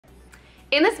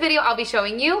In this video, I'll be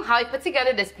showing you how I put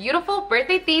together this beautiful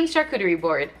birthday-themed charcuterie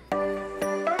board.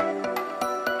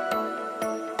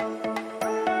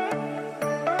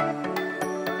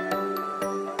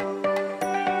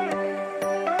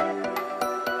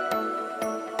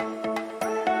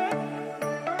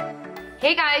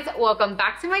 Hey guys, welcome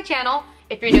back to my channel.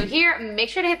 If you're new here, make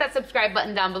sure to hit that subscribe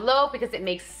button down below because it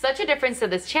makes such a difference to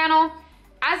this channel.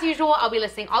 As usual, I'll be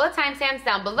listing all the timestamps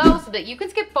down below so that you can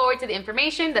skip forward to the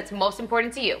information that's most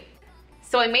important to you.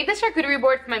 So I made this charcuterie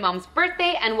board for my mom's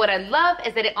birthday, and what I love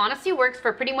is that it honestly works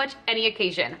for pretty much any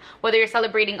occasion. Whether you're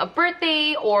celebrating a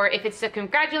birthday or if it's to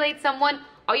congratulate someone,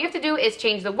 all you have to do is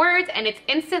change the words and it's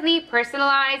instantly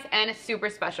personalized and super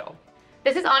special.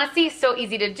 This is honestly so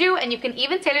easy to do, and you can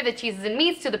even tailor the cheeses and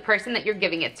meats to the person that you're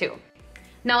giving it to.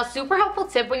 Now, a super helpful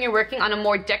tip when you're working on a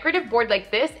more decorative board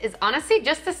like this is honestly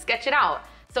just to sketch it out.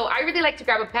 So I really like to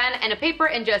grab a pen and a paper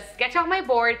and just sketch out my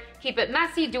board, keep it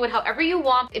messy, do it however you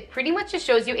want. It pretty much just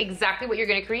shows you exactly what you're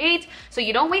gonna create, so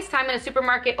you don't waste time in a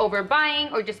supermarket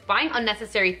overbuying or just buying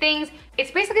unnecessary things.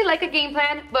 It's basically like a game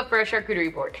plan, but for a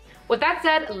charcuterie board. With that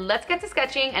said, let's get to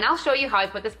sketching and I'll show you how I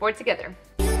put this board together.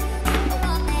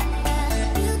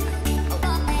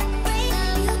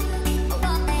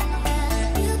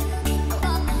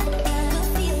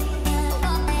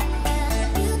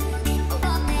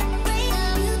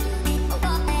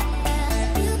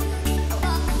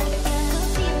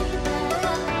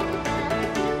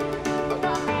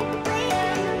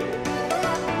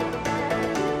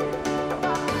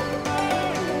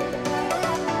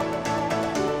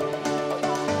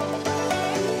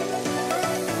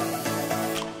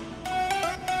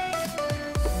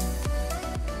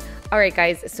 Alright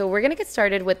guys, so we're gonna get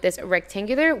started with this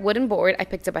rectangular wooden board I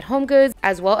picked up at HomeGoods,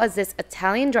 as well as this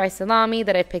Italian dry salami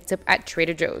that I picked up at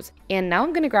Trader Joe's. And now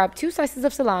I'm gonna grab 2 slices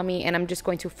of salami and I'm just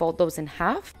going to fold those in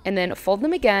half and then fold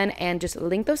them again and just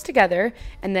link those together.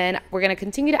 And then we're gonna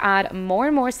continue to add more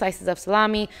and more slices of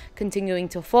salami, continuing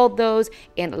to fold those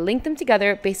and link them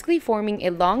together, basically forming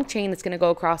a long chain that's gonna go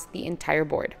across the entire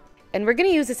board. And we're gonna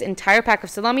use this entire pack of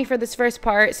salami for this first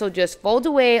part, so just fold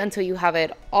away until you have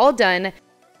it all done.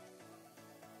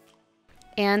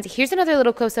 And here's another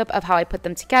little close-up of how I put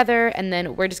them together, and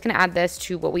then we're just going to add this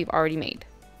to what we've already made.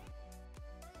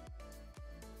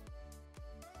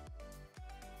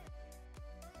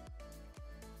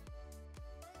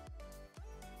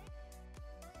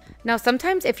 Now,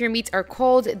 sometimes if your meats are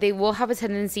cold, they will have a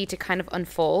tendency to kind of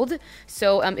unfold.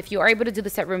 So if you are able to do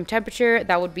this at room temperature,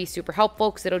 that would be super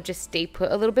helpful because it'll just stay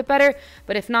put a little bit better.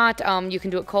 But if not, you can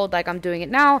do it cold like I'm doing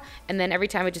it now. And then every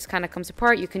time it just kind of comes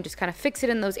apart, you can just kind of fix it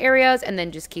in those areas and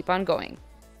then just keep on going.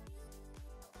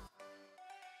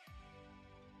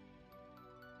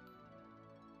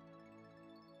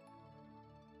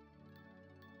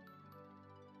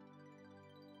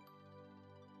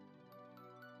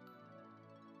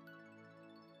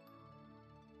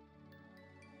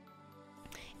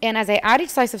 And as I add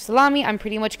each slice of salami, I'm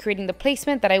pretty much creating the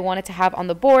placement that I wanted to have on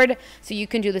the board. So you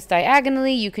can do this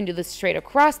diagonally, you can do this straight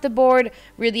across the board,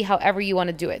 really however you want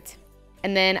to do it.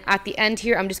 And then at the end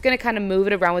here, I'm just going to kind of move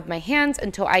it around with my hands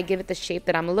until I give it the shape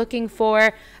that I'm looking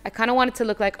for. I kind of want it to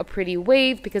look like a pretty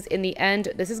wave because in the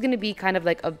end, this is going to be kind of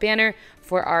like a banner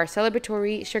for our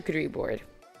celebratory charcuterie board.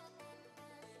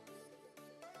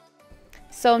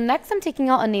 So next I'm taking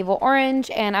out a navel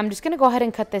orange and I'm just going to go ahead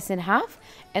and cut this in half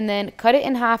and then cut it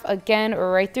in half again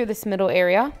right through this middle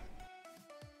area.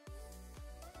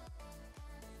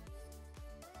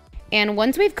 And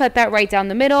once we've cut that right down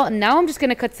the middle, now I'm just going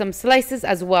to cut some slices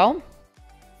as well.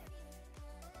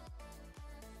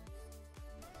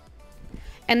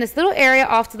 And this little area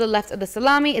off to the left of the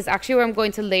salami is actually where I'm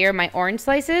going to layer my orange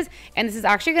slices. And this is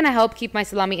actually going to help keep my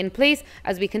salami in place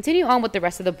as we continue on with the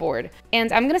rest of the board.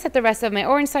 And I'm going to set the rest of my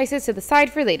orange slices to the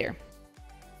side for later.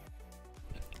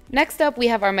 Next up, we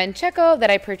have our Manchego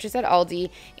that I purchased at Aldi,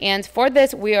 and for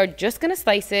this, we are just gonna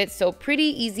slice it, so pretty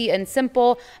easy and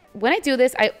simple. When I do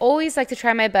this, I always like to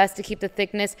try my best to keep the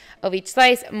thickness of each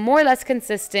slice more or less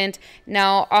consistent.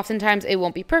 Now, oftentimes it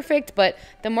won't be perfect, but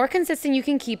the more consistent you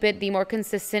can keep it, the more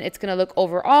consistent it's gonna look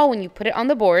overall when you put it on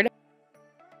the board.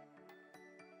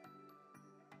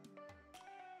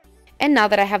 And now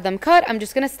that I have them cut, I'm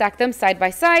just gonna stack them side by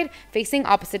side, facing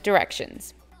opposite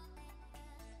directions.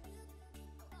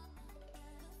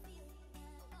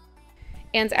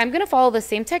 And I'm going to follow the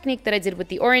same technique that I did with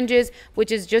the oranges,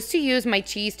 which is just to use my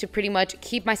cheese to pretty much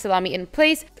keep my salami in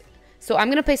place. So I'm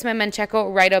going to place my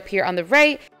Manchego right up here on the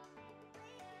right.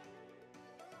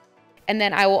 And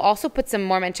then I will also put some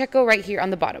more Manchego right here on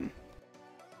the bottom.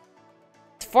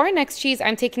 for our next cheese,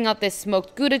 I'm taking out this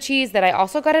smoked Gouda cheese that I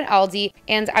also got at Aldi,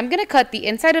 and I'm gonna cut the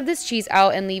inside of this cheese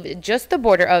out and leave just the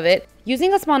border of it.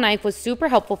 Using a small knife was super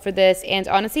helpful for this, and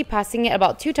honestly passing it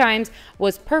about 2 times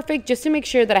was perfect just to make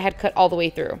sure that I had cut all the way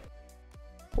through.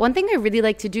 One thing I really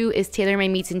like to do is tailor my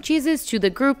meats and cheeses to the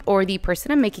group or the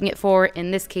person I'm making it for,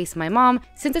 in this case my mom,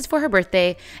 since it's for her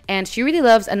birthday, and she really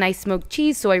loves a nice smoked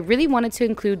cheese, so I really wanted to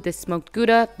include this smoked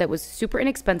Gouda that was super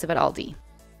inexpensive at Aldi.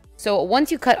 So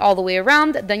once you cut all the way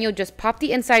around, then you'll just pop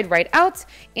the inside right out,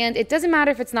 and it doesn't matter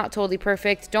if it's not totally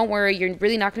perfect. Don't worry, you're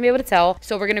really not gonna be able to tell.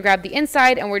 So we're gonna grab the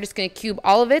inside and we're just gonna cube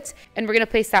all of it, and we're gonna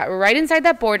place that right inside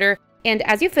that border, and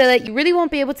as you fill it, you really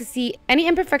won't be able to see any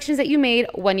imperfections that you made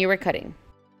when you were cutting.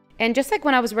 And just like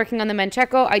when I was working on the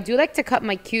Manchego, I do like to cut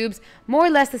my cubes more or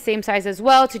less the same size as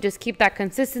well to just keep that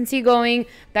consistency going.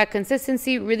 That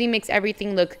consistency really makes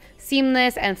everything look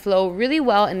seamless and flow really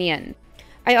well in the end.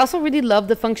 I also really love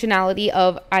the functionality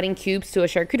of adding cubes to a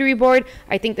charcuterie board.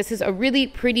 I think this is a really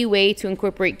pretty way to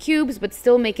incorporate cubes but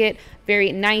still make it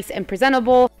very nice and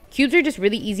presentable. Cubes are just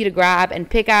really easy to grab and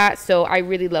pick at, so I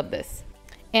really love this.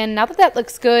 And now that that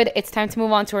looks good, it's time to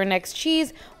move on to our next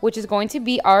cheese, which is going to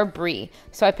be our Brie.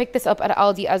 So I picked this up at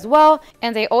Aldi as well,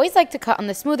 and I always like to cut on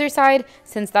the smoother side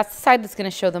since that's the side that's going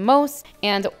to show the most.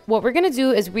 And what we're going to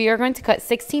do is we are going to cut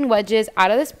 16 wedges out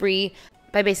of this Brie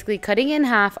by basically cutting it in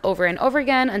half over and over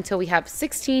again until we have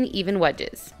 16 even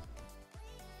wedges.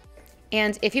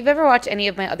 And if you've ever watched any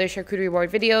of my other charcuterie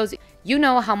board videos, you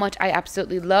know how much I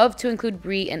absolutely love to include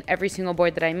Brie in every single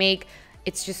board that I make.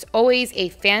 It's just always a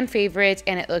fan favorite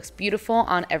and it looks beautiful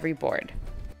on every board.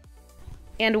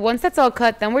 And once that's all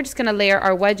cut, then we're just gonna layer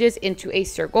our wedges into a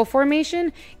circle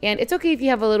formation. And it's okay if you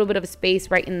have a little bit of a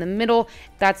space right in the middle.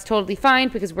 That's totally fine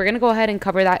because we're gonna go ahead and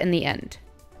cover that in the end.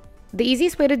 The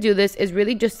easiest way to do this is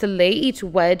really just to lay each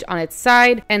wedge on its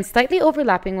side and slightly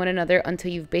overlapping one another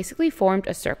until you've basically formed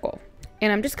a circle.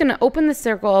 And I'm just going to open the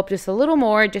circle up just a little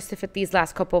more just to fit these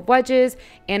last couple of wedges,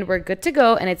 and we're good to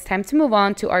go, and it's time to move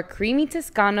on to our Creamy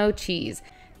Toscano Cheese.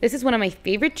 This is one of my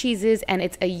favorite cheeses, and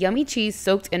it's a yummy cheese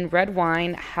soaked in red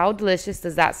wine. How delicious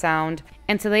does that sound?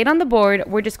 And to lay it on the board,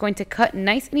 we're just going to cut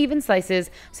nice and even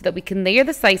slices so that we can layer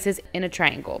the slices in a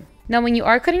triangle. Now, when you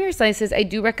are cutting your slices, I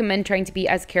do recommend trying to be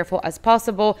as careful as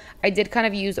possible. I did kind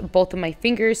of use both of my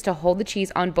fingers to hold the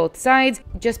cheese on both sides,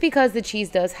 just because the cheese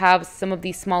does have some of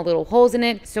these small little holes in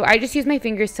it. So I just used my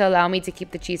fingers to allow me to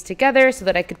keep the cheese together so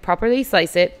that I could properly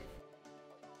slice it.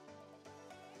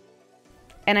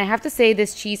 And I have to say,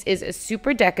 this cheese is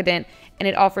super decadent and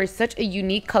it offers such a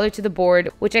unique color to the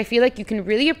board, which I feel like you can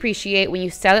really appreciate when you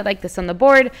style it like this on the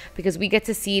board, because we get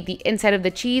to see the inside of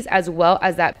the cheese as well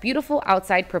as that beautiful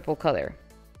outside purple color.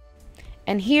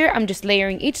 And here I'm just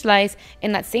layering each slice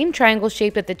in that same triangle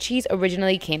shape that the cheese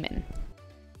originally came in.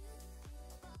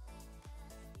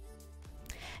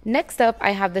 Next up,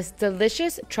 I have this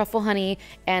delicious truffle honey,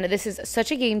 and this is such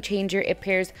a game changer. It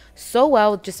pairs so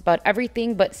well with just about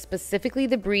everything, but specifically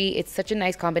the Brie. It's such a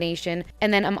nice combination.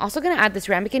 And then I'm also going to add this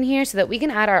Ramekin here so that we can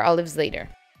add our olives later.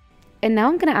 And now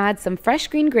I'm going to add some fresh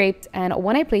green grapes, and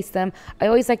when I place them, I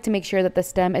always like to make sure that the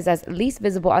stem is as least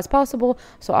visible as possible.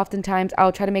 So oftentimes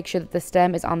I'll try to make sure that the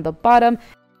stem is on the bottom.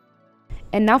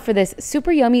 And now for this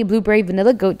super yummy blueberry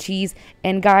vanilla goat cheese.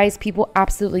 And guys, people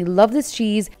absolutely love this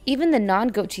cheese. Even the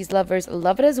non-goat cheese lovers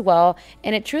love it as well.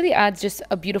 And it truly adds just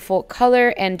a beautiful color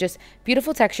and just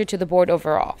beautiful texture to the board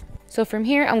overall. So from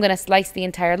here, I'm going to slice the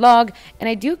entire log. And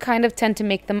I do kind of tend to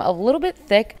make them a little bit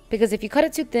thick, because if you cut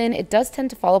it too thin, it does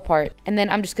tend to fall apart. And then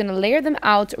I'm just going to layer them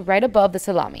out right above the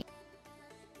salami.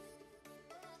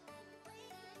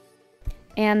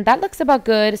 And that looks about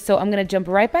good, so I'm going to jump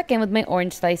right back in with my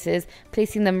orange slices,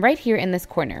 placing them right here in this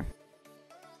corner.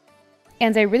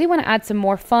 And I really want to add some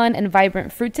more fun and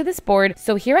vibrant fruit to this board,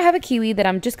 so here I have a kiwi that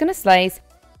I'm just going to slice,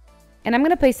 and I'm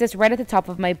going to place this right at the top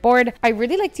of my board. I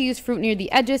really like to use fruit near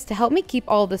the edges to help me keep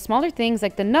all of the smaller things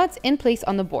like the nuts in place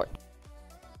on the board.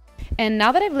 And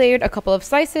now that I've layered a couple of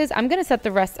slices, I'm going to set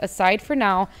the rest aside for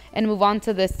now and move on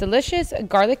to this delicious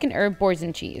garlic and herb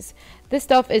boursin cheese. This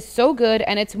stuff is so good,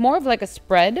 and it's more of like a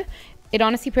spread. It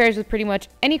honestly pairs with pretty much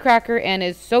any cracker and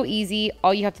is so easy.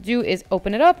 All you have to do is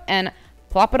open it up and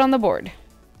plop it on the board.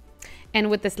 And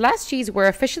with this last cheese, we're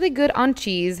officially good on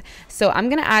cheese. So I'm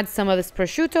going to add some of this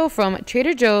prosciutto from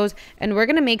Trader Joe's, and we're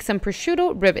going to make some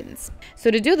prosciutto ribbons.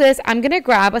 So to do this, I'm going to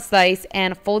grab a slice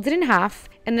and fold it in half.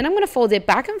 And then I'm going to fold it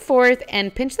back and forth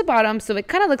and pinch the bottom so it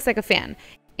kind of looks like a fan.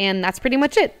 And that's pretty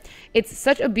much it. It's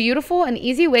such a beautiful and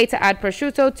easy way to add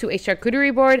prosciutto to a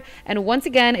charcuterie board. And once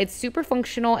again, it's super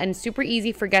functional and super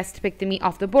easy for guests to pick the meat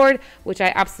off the board, which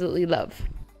I absolutely love.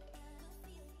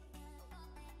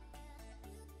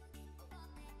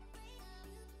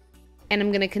 And I'm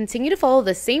going to continue to follow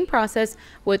the same process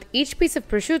with each piece of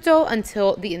prosciutto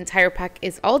until the entire pack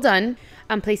is all done.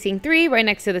 I'm placing 3 right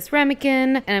next to this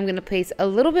Ramekin, and I'm going to place a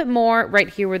little bit more right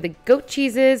here where the goat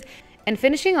cheese is, and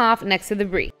finishing off next to the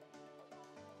Brie.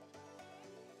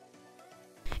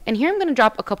 And here I'm going to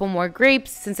drop a couple more grapes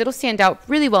since it'll stand out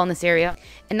really well in this area.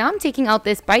 And now I'm taking out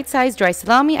this bite-sized dry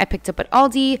salami I picked up at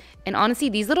Aldi. And honestly,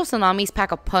 these little salamis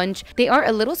pack a punch. They are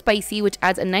a little spicy, which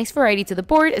adds a nice variety to the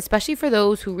board, especially for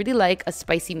those who really like a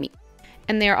spicy meat.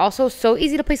 And they are also so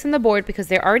easy to place on the board because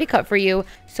they're already cut for you.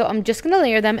 So I'm just going to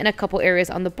layer them in a couple areas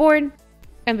on the board.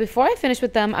 And before I finish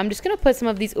with them, I'm just going to put some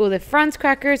of these Ole Franz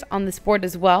crackers on this board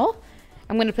as well.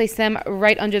 I'm going to place them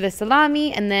right under the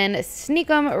salami and then sneak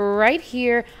them right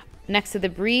here next to the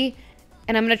Brie.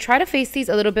 And I'm going to try to face these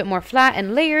a little bit more flat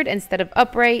and layered instead of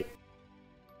upright.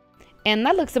 And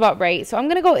that looks about right. So I'm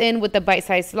going to go in with the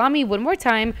bite-sized salami one more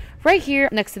time right here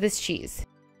next to this cheese.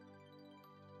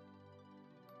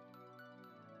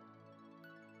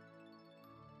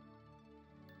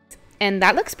 And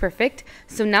that looks perfect.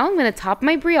 So now I'm going to top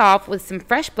my Brie off with some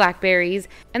fresh blackberries.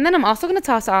 And then I'm also going to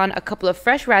toss on a couple of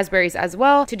fresh raspberries as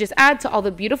well to just add to all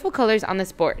the beautiful colors on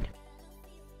this board.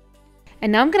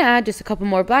 And now I'm going to add just a couple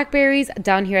more blackberries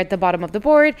down here at the bottom of the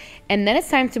board. And then it's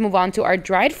time to move on to our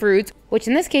dried fruits, which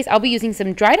in this case, I'll be using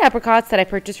some dried apricots that I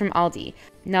purchased from Aldi.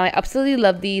 Now, I absolutely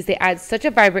love these. They add such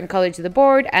a vibrant color to the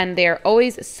board and they are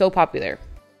always so popular.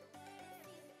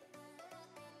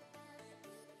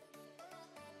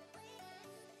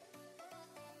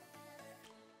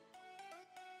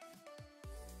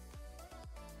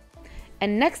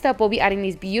 And next up, we'll be adding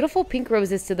these beautiful pink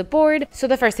roses to the board. So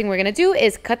the first thing we're gonna do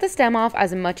is cut the stem off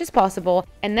as much as possible.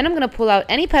 And then I'm gonna pull out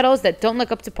any petals that don't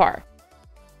look up to par.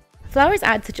 Flowers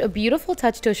add such a beautiful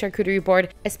touch to a charcuterie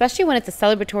board, especially when it's a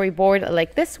celebratory board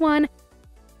like this one.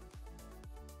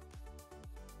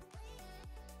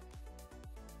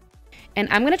 And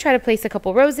I'm going to try to place a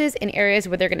couple roses in areas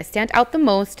where they're going to stand out the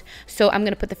most. So I'm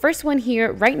going to put the first one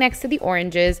here right next to the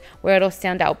oranges where it'll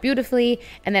stand out beautifully.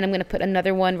 And then I'm going to put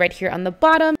another one right here on the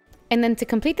bottom. And then to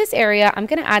complete this area, I'm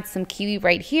going to add some kiwi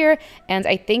right here. And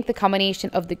I think the combination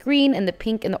of the green and the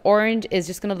pink and the orange is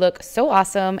just going to look so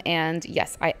awesome. And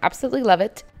yes, I absolutely love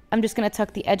it. I'm just going to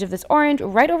tuck the edge of this orange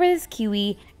right over this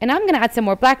kiwi. And now I'm going to add some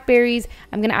more blackberries.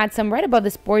 I'm going to add some right above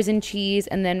this boursin cheese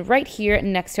and then right here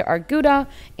next to our Gouda.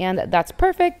 And that's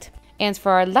perfect. And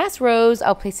for our last rose,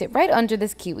 I'll place it right under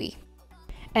this kiwi.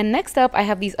 And next up, I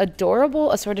have these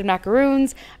adorable assorted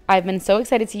macaroons. I've been so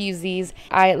excited to use these.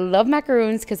 I love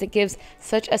macaroons because it gives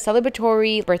such a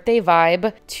celebratory birthday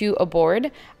vibe to a board.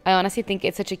 I honestly think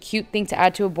it's such a cute thing to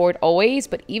add to a board always,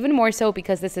 but even more so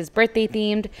because this is birthday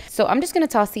themed. So I'm just going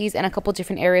to toss these in a couple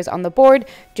different areas on the board,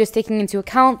 just taking into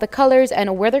account the colors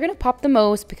and where they're going to pop the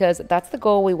most because that's the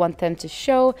goal. We want them to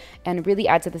show and really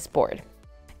add to this board.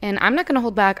 And I'm not going to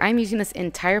hold back. I'm using this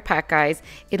entire pack, guys.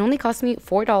 It only cost me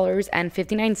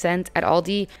 $4.59 at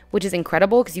Aldi, which is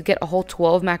incredible because you get a whole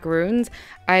 12 macaroons.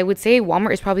 I would say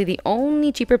Walmart is probably the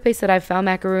only cheaper place that I've found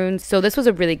macaroons. So this was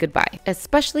a really good buy,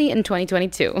 especially in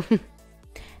 2022.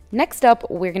 Next up,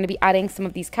 we're going to be adding some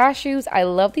of these cashews. I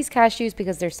love these cashews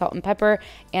because they're salt and pepper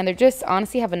and they're just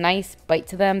honestly have a nice bite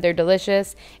to them. They're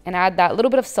delicious and add that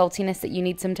little bit of saltiness that you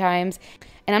need sometimes.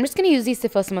 And I'm just going to use these to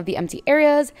fill some of the empty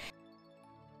areas.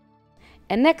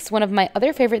 And next, one of my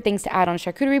other favorite things to add on a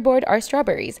charcuterie board are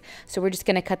strawberries. So we're just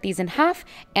going to cut these in half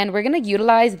and we're going to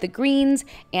utilize the greens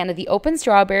and the open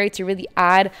strawberry to really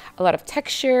add a lot of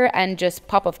texture and just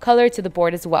pop of color to the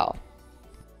board as well.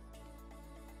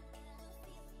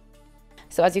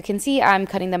 So as you can see, I'm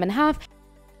cutting them in half.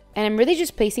 And I'm really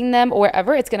just placing them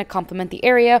wherever it's going to complement the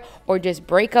area or just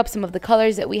break up some of the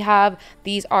colors that we have.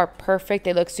 These are perfect.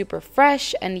 They look super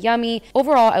fresh and yummy.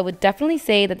 Overall, I would definitely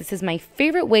say that this is my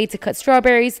favorite way to cut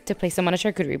strawberries to place them on a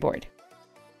charcuterie board.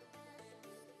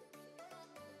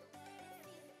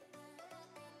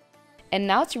 And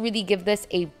now to really give this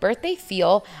a birthday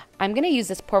feel, I'm going to use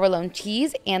this provolone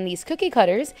cheese and these cookie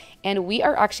cutters. And we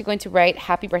are actually going to write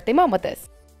Happy Birthday Mom with this.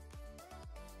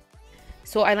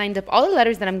 So I lined up all the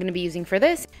letters that I'm going to be using for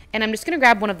this, and I'm just going to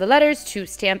grab one of the letters to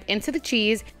stamp into the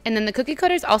cheese. And then the cookie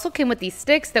cutters also came with these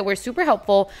sticks that were super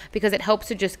helpful because it helps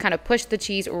to just kind of push the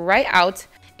cheese right out.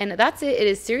 And that's it. It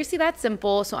is seriously that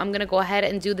simple. So I'm going to go ahead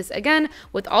and do this again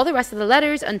with all the rest of the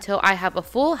letters until I have a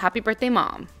full Happy Birthday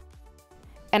Mom.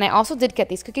 And I also did get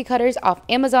these cookie cutters off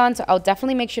Amazon, so I'll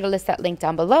definitely make sure to list that link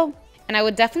down below. And I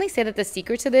would definitely say that the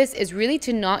secret to this is really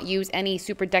to not use any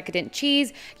super decadent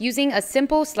cheese. Using a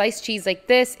simple sliced cheese like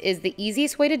this is the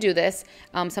easiest way to do this.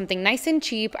 Something nice and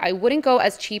cheap. I wouldn't go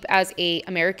as cheap as a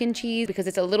American cheese because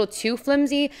it's a little too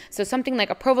flimsy. So something like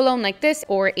a provolone like this,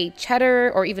 or a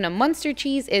cheddar, or even a Munster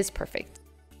cheese is perfect.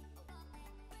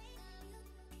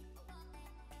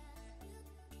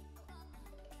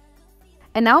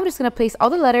 And now I'm just going to place all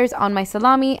the letters on my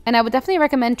salami, and I would definitely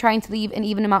recommend trying to leave an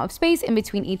even amount of space in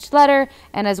between each letter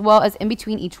and as well as in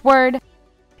between each word.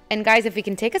 And guys, if we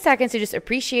can take a second to just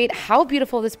appreciate how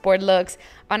beautiful this board looks,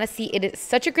 honestly, it is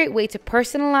such a great way to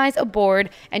personalize a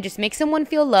board and just make someone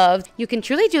feel loved. You can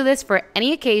truly do this for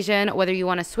any occasion, whether you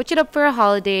want to switch it up for a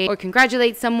holiday or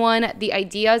congratulate someone. The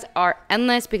ideas are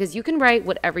endless because you can write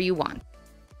whatever you want.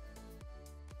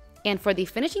 And for the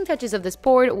finishing touches of this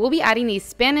board, we'll be adding these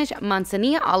Spanish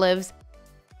manzanilla olives,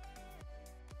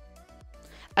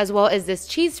 as well as this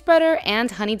cheese spreader and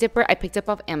honey dipper I picked up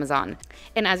off Amazon.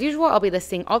 And as usual, I'll be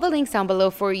listing all the links down below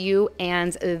for you.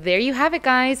 And there you have it,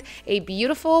 guys, a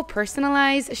beautiful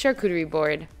personalized charcuterie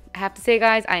board. I have to say,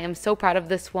 guys, I am so proud of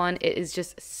this one. It is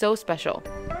just so special.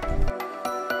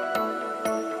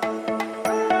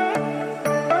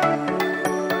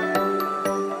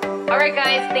 Alright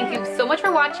guys, thank you so much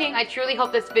for watching. I truly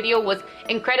hope this video was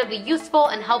incredibly useful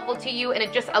and helpful to you, and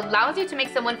it just allows you to make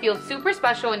someone feel super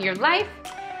special in your life.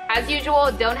 As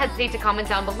usual, don't hesitate to comment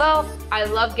down below. I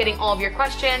love getting all of your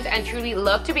questions and truly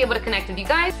love to be able to connect with you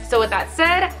guys. So with that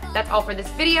said, that's all for this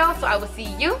video. So I will see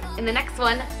you in the next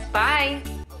one.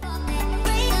 Bye!